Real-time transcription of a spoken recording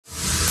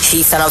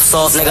sheets and I'm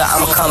soft, nigga,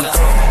 I'ma come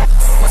through.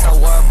 What's the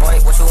word, boy?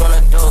 What you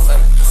wanna do?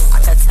 I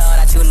could tell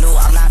that you knew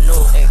I'm not new.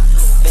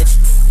 Bitch,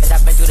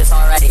 I've been through this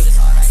already.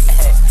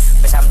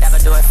 Bitch, I'm never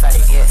doing funny.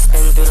 Yeah,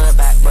 spin through the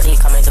back, but he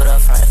coming through the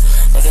front.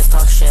 Niggas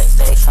talk shit,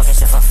 they talking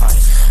shit for fun.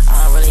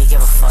 I don't really give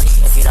a fuck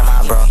if you know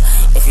my bro.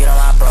 If you know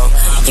my bro,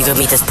 you could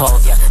meet this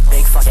pole. Yeah,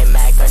 big fucking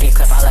Mac, 30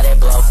 clip, I let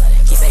it blow.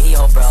 He say he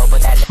old bro,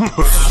 but that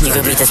you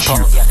could meet this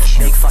pole. Yeah,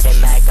 big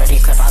fucking Mac, 30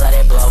 clip, I let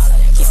it blow.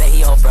 He say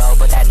he old bro,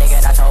 but that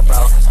nigga not your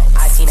bro.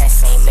 I seen that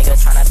same nigga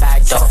tryna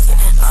back dope.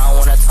 I don't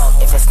wanna talk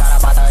if it's not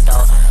about the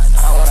dough. I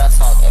don't wanna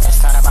talk if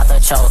it's not about the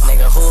choke.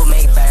 Nigga, who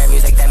make better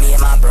music than me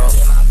and my bro?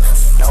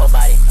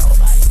 Nobody.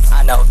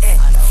 I know.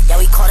 Yeah,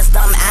 we caught his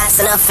dumb ass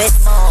in a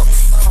fistful.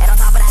 And on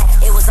top of that,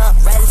 it was a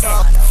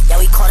rental. Yeah,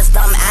 we caught his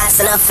dumb ass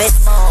in a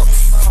fistful.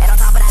 And on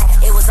top of that,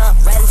 it was a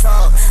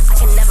rental. I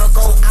can never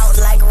go out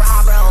like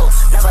Robro.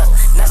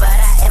 Never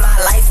that in my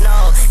life,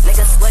 no.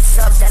 Niggas switch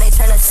up, then they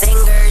turn to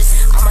singers.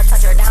 I'ma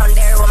touch her down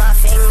there with my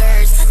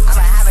fingers.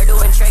 I'ma have her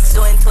doing tricks,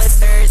 doing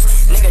twisters.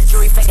 Nigga,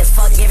 jewelry fake as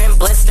fuck, giving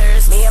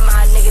blisters. Me and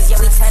my niggas, yeah,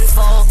 we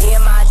tenfold. Me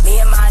and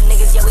my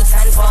niggas, yeah, we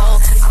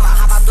tenfold. I'ma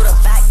hop out through the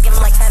back, give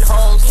him like 10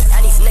 holes.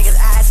 And these niggas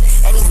ass,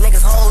 and these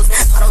niggas hoes.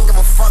 I don't give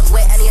a fuck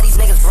with any of these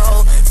niggas,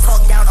 bro.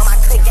 Talk down on my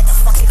click, get the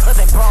fucking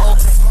clipping, bro.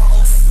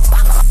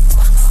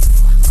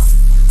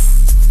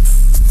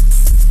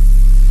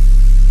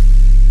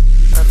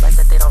 Like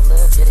that they don't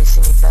live, yeah, they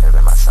see me better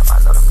than myself. I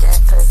know them gang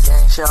pics,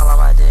 gang shit all on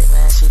my dick,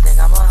 man. She think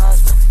I'm her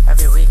husband.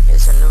 Every week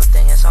it's a new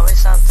thing, it's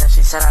always something. She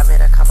said I made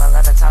her come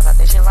 11 times, I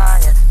think she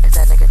lying. If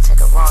that nigga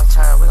take a wrong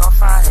turn, we gon'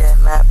 find it.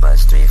 Mad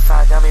Buzz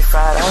 3-5, got me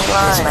fried, I ain't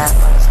lying. It's Mad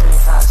Buzz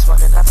 3-5,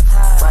 smoking up the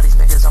tide. Why these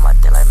niggas on my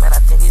dick like, man, I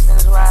think these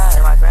niggas ride.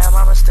 And my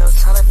grandmama still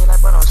telling me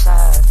like, what on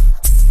side?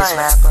 It's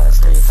Mad Buzz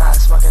 3-5,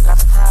 smoking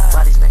up the tide.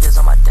 Why these niggas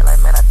on my dick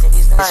like, man, I think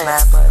these niggas. It's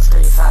Mad Buzz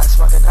 3-5,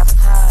 smoking up the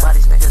tide. Why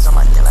these niggas on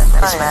my dick like,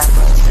 man, it's Mad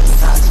Buzz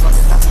 3-5,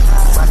 smoking up the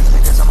tide. Why these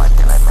niggas on my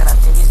dick like, man, I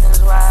think these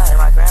niggas ride. And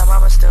my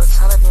grandmama still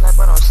telling me like,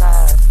 what on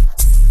side?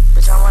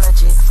 Bitch, I want a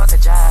G, fuck a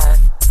jive.